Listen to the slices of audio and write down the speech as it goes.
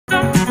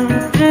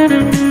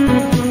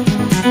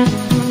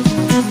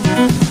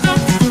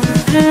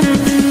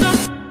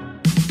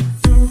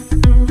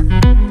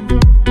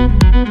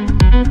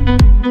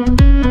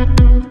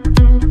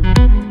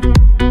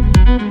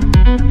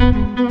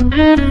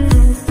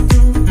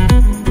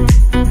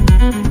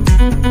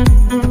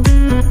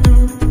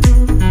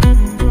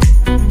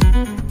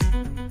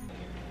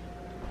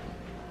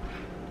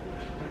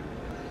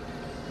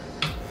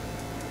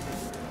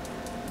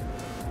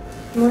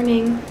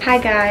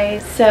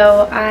guys.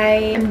 So I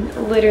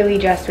am literally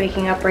just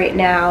waking up right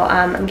now.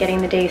 I'm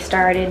getting the day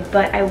started,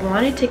 but I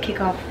wanted to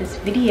kick off this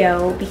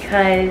video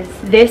because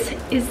this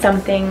is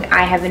something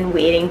I have been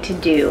waiting to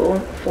do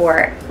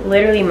for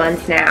literally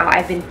months now.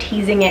 I've been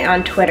teasing it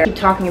on Twitter, keep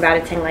talking about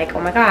it, saying like,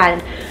 oh my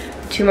god,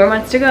 2 more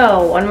months to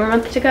go, 1 more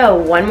month to go,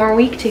 1 more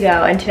week to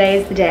go, and today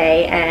is the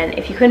day. And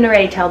if you couldn't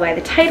already tell by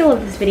the title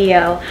of this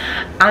video,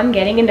 I'm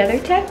getting another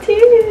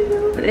tattoo.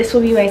 This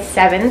will be my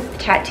 7th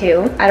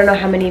tattoo. I don't know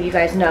how many of you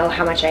guys know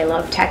how much I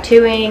love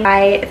tattooing.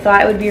 I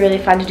thought it would be really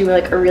fun to do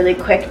like a really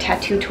quick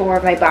tattoo tour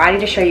of my body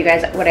to show you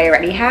guys what I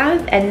already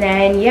have. And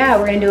then yeah,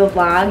 we're gonna do a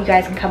vlog. You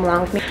guys can come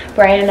along with me.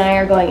 Brian and I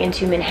are going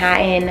into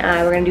Manhattan.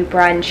 We're gonna do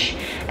brunch,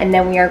 and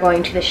then we are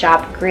going to the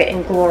shop Grit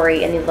and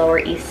Glory in the Lower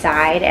East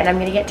Side, and I'm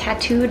gonna get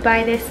tattooed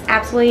by this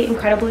absolutely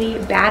incredibly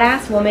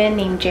badass woman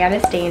named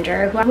Janice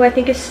Danger, who I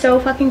think is so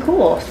fucking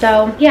cool.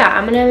 So yeah,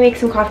 I'm gonna make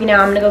some coffee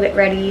now. I'm gonna go get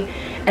ready,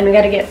 and we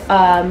gotta get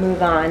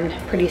move on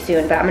pretty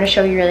soon, but I'm gonna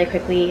show you really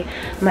quickly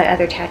my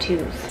other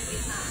tattoos.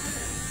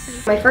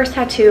 My first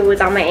tattoo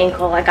was on my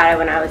ankle. I got it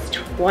when I was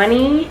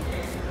 20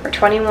 or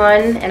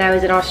 21, and I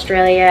was in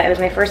Australia. It was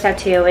my first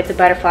tattoo. It's a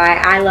butterfly.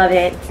 I love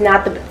it. It's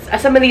not the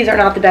some of these are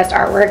not the best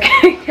artwork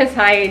because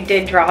I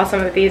did draw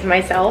some of these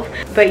myself,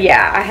 but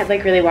yeah, I had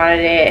like really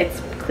wanted it.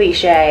 It's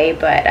cliche,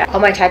 but all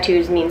my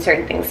tattoos mean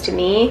certain things to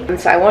me,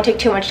 so I won't take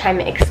too much time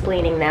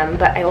explaining them,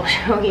 but I will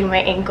show you my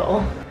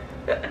ankle.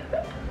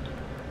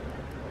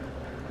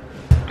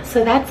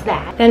 So that's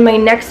that. Then my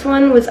next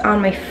one was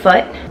on my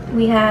foot.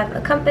 We have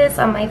a compass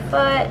on my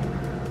foot.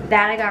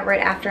 That I got right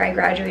after I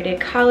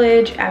graduated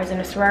college. I was in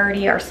a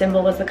sorority. Our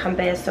symbol was the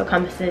compass, so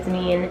compasses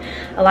mean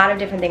a lot of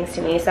different things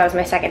to me. So that was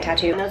my second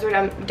tattoo. And those were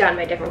done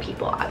by different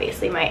people,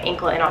 obviously. My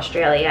ankle in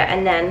Australia,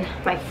 and then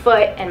my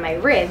foot and my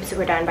ribs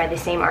were done by the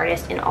same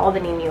artist in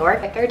Albany, New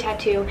York. My third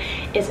tattoo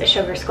is a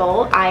sugar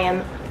skull. I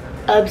am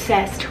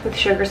obsessed with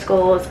sugar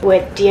skulls,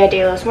 with Dia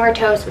de los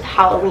Muertos, with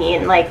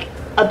Halloween, like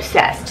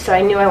obsessed. So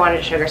I knew I wanted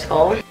a sugar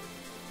skull.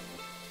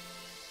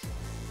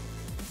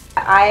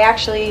 I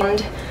actually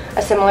found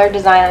a similar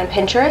design on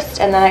Pinterest,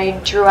 and then I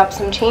drew up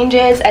some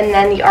changes, and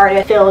then the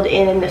artist filled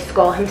in the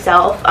skull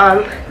himself.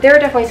 There are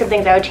definitely some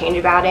things I would change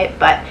about it,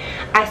 but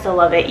I still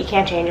love it. You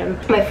can't change them.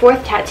 My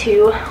fourth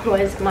tattoo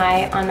was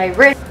on my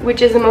wrist,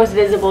 which is the most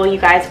visible. You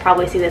guys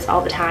probably see this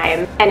all the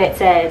time, and it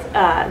says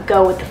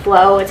go with the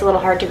flow. It's a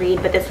little hard to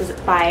read, but this was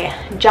by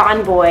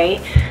John Boy.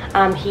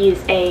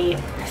 He's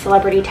a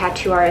celebrity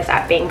tattoo artist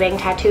at Bang Bang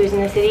Tattoos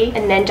in the city,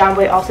 and then John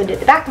Boy also did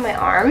the back of my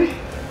arm.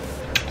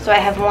 So I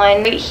have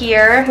one right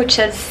here which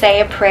says say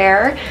a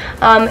prayer.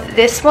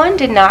 This one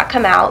did not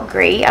come out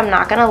great, I'm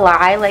not gonna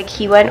lie. Like,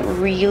 he went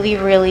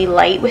really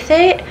light with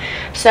it,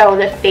 so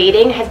the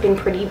fading has been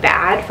pretty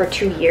bad for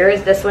 2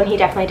 years. This one he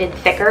definitely did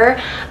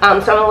thicker, so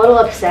I'm a little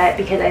upset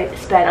because I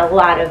spent a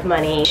lot of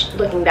money.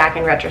 Looking back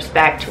in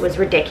retrospect, was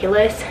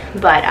ridiculous,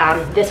 but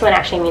this one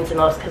actually means the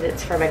most because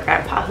it's for my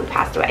grandpa who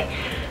passed away.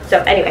 So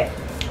anyway,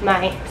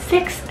 my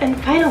 6th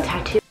and final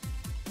tattoo.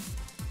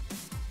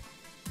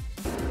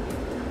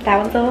 That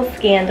one's a little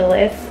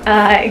scandalous.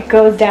 It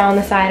goes down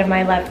the side of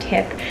my left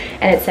hip,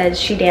 and it says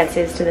she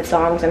dances to the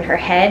songs in her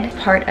head,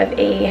 part of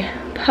a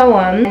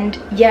poem. And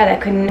yeah,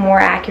 that couldn't more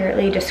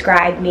accurately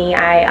describe me.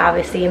 I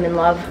obviously am in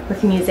love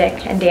with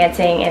music and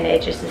dancing, and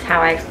it just is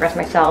how I express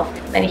myself,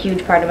 and a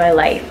huge part of my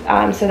life.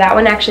 So that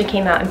one actually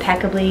came out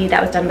impeccably.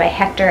 That was done by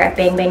Hector at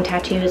Bang Bang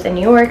Tattoos in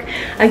New York.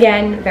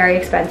 Again, very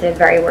expensive,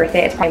 very worth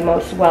it. It's my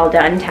most well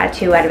done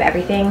tattoo out of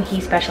everything.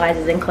 He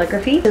specializes in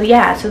calligraphy. So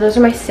yeah, so those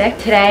are my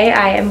 6. Today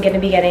I am going to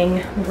be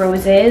getting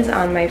roses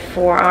on my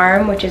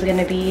forearm, which is going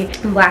to be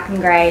black and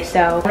gray.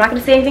 So I'm not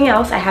going to say anything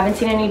else. I haven't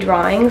seen any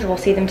drawings. We'll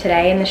see them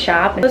today in the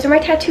shop. Those are my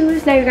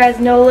tattoos. Now you guys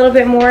know a little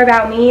bit more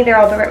about me. They're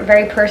all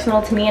very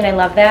personal to me, and I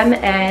love them.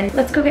 And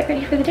let's go get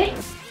ready for the day.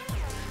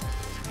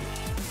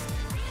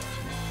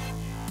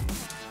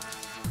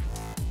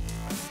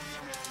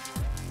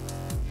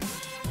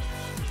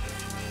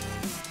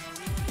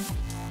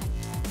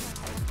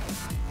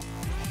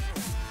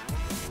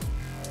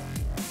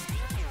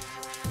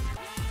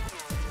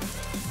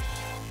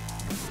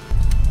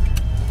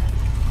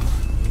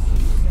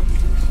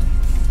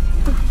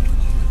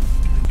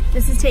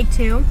 This is take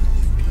 2.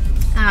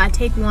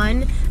 Take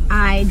 1,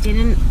 I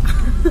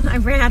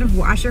ran out of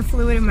washer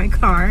fluid in my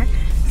car,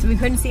 so we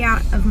couldn't see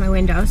out of my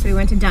window, so we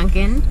went to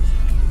Dunkin',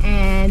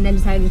 and then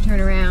decided to turn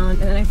around,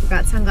 and then I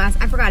forgot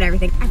sunglasses. I forgot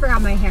everything. I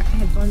forgot my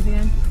headphones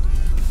again.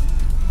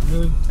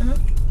 Really?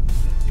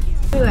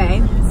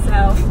 Anyway,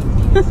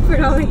 so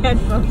for all my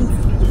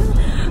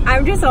headphones.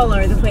 I'm just all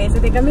over the place. I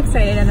think I'm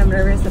excited and I'm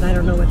nervous and I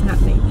don't know what's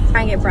happening.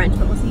 Try and get brunch,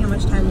 but we'll see how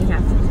much time we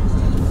have.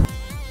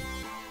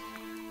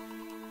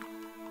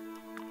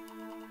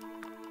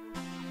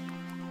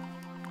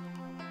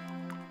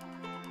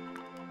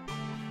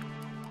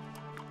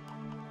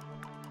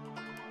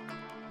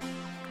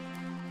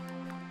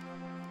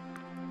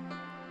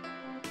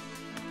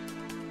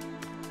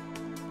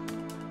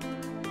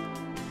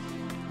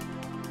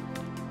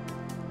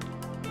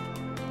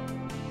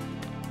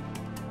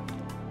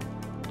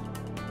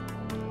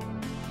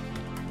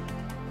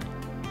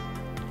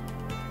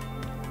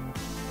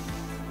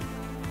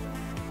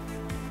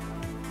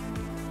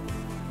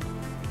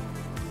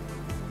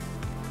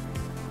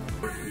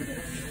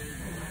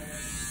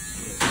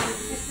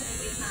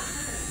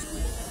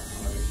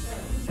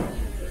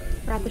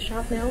 We're at the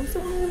shop now. I'm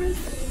so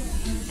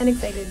nervous and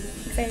excited.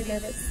 Excited,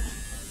 nervous.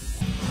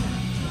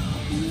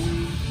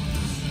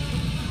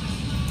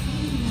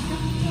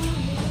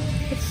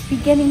 It's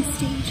beginning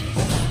stage.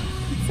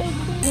 It's so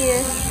cool.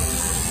 Here.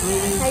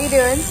 How you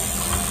doing?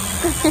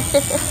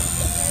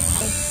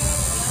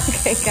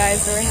 Okay,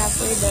 guys, so we're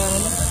halfway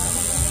down.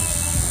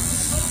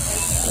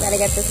 I gotta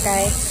get this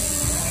guy.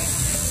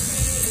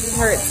 It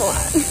hurts a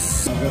lot.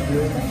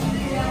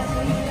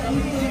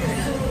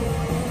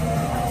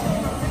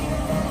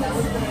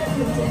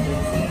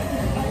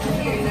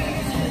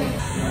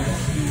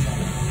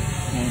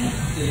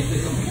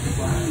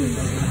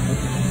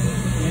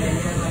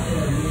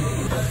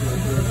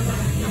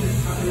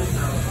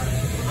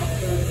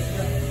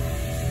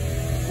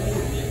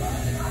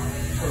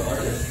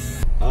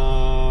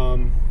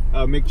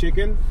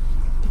 McChicken.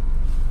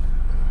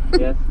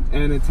 Yes.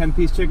 And a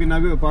 10-piece chicken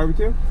nugget with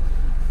barbecue.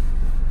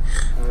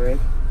 All right.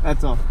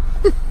 That's all.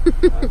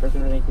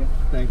 Person, thank you.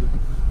 Thank you.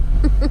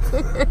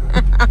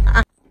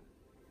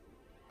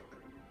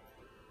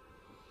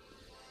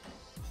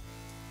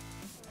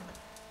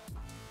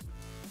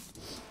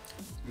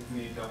 You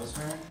need double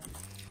smearing?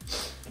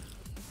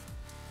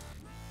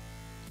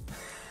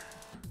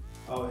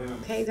 Oh, him.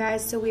 Okay,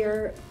 guys, so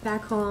we're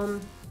back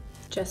home.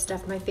 Just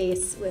stuffed my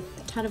face with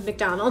a ton of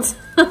McDonald's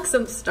because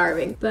I'm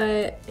starving.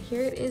 But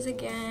here it is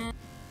again.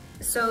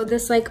 So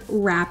this like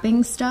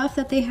wrapping stuff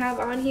that they have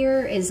on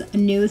here is a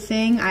new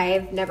thing.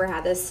 I've never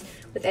had this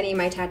with any of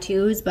my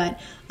tattoos, but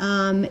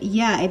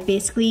yeah, it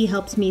basically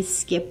helps me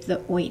skip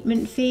the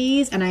ointment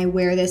phase, and I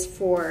wear this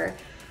for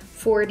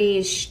 4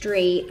 days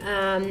straight,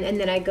 and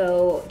then I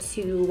go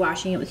to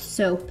washing it with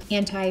soap,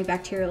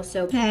 antibacterial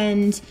soap,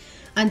 and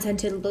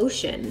unscented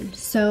lotion.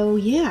 So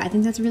yeah, I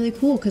think that's really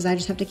cool because I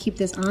just have to keep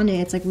this on it.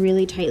 It's like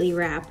really tightly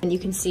wrapped, and you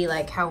can see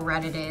like how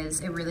red it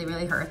is. It really,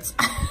 really hurts.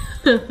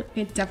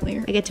 It definitely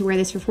hurts. I get to wear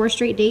this for 4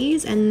 straight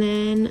days, and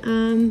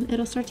then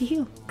it'll start to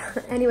heal.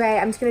 Anyway,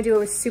 I'm just gonna do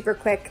a super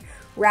quick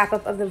wrap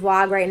up of the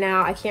vlog right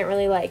now. I can't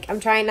really I'm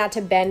trying not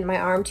to bend my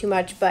arm too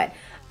much, but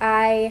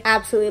I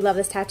absolutely love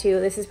this tattoo.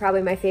 This is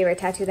probably my favorite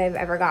tattoo that I've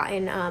ever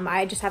gotten.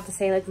 I just have to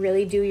say, like,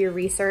 really do your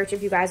research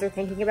if you guys are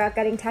thinking about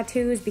getting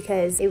tattoos,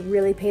 because it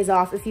really pays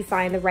off if you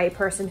find the right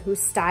person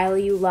whose style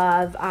you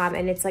love,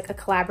 and it's like a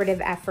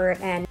collaborative effort.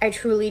 And I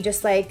truly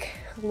just like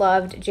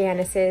loved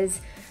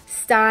Janice's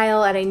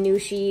style, and I knew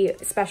she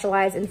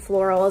specialized in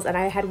florals, and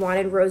I had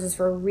wanted roses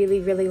for a really,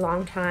 really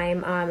long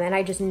time, and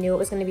I just knew it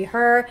was going to be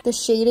her. The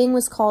shading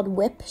was called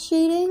whip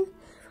shading,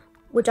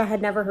 which I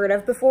had never heard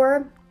of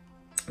before,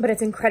 but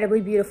it's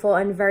incredibly beautiful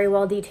and very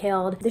well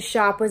detailed. The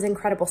shop was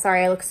incredible.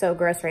 Sorry, I look so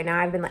gross right now.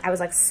 I was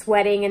like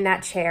sweating in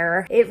that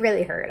chair. It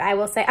really hurt. I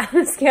will say, on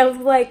a scale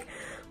of like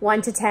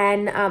 1 to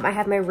 10, I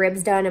have my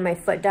ribs done and my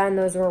foot done.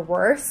 Those were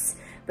worse,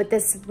 but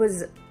this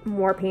was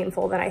more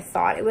painful than I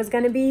thought it was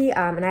gonna be.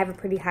 And I have a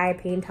pretty high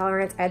pain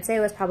tolerance. I'd say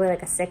it was probably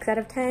like a 6 out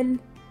of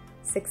 10.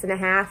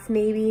 6.5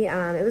 maybe.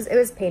 It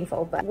was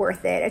painful, but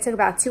worth it. It took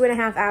about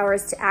 2.5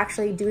 hours to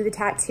actually do the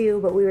tattoo,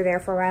 but we were there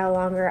for a while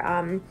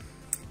longer,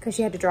 because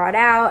she had to draw it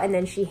out, and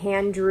then she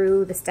hand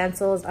drew the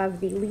stencils of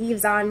the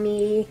leaves on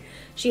me.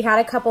 She had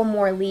a couple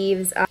more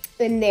leaves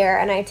in there,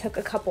 and I took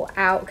a couple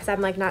out because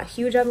I'm like not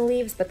huge on the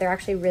leaves, but they're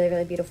actually really,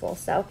 really beautiful.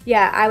 So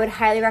yeah, I would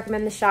highly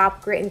recommend the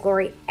shop. Grit and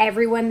Glory.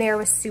 Everyone there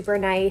was super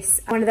nice.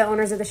 One of the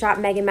owners of the shop,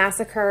 Megan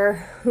Massacre,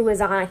 who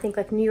was on I think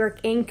like New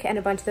York Inc. and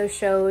a bunch of those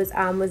shows,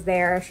 was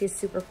there. She's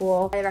super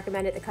cool. I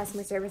recommend it. The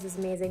customer service is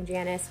amazing.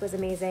 Janice was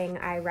amazing.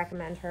 I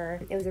recommend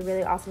her. It was a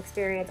really awesome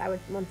experience. I would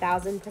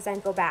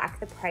 1000% go back.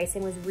 The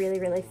pricing was really,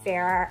 really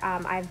fair.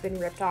 I've been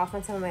ripped off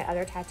on some of my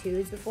other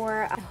tattoos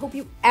before. I hope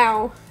you,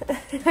 ow.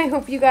 I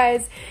hope you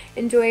guys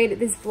enjoyed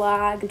this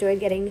vlog, enjoyed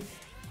getting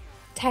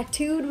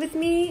tattooed with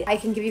me. I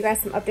can give you guys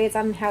some updates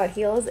on how it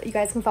heals. You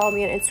guys can follow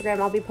me on Instagram.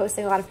 I'll be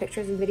posting a lot of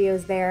pictures and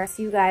videos there.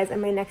 See you guys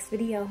in my next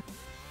video.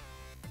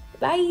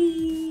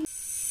 Bye.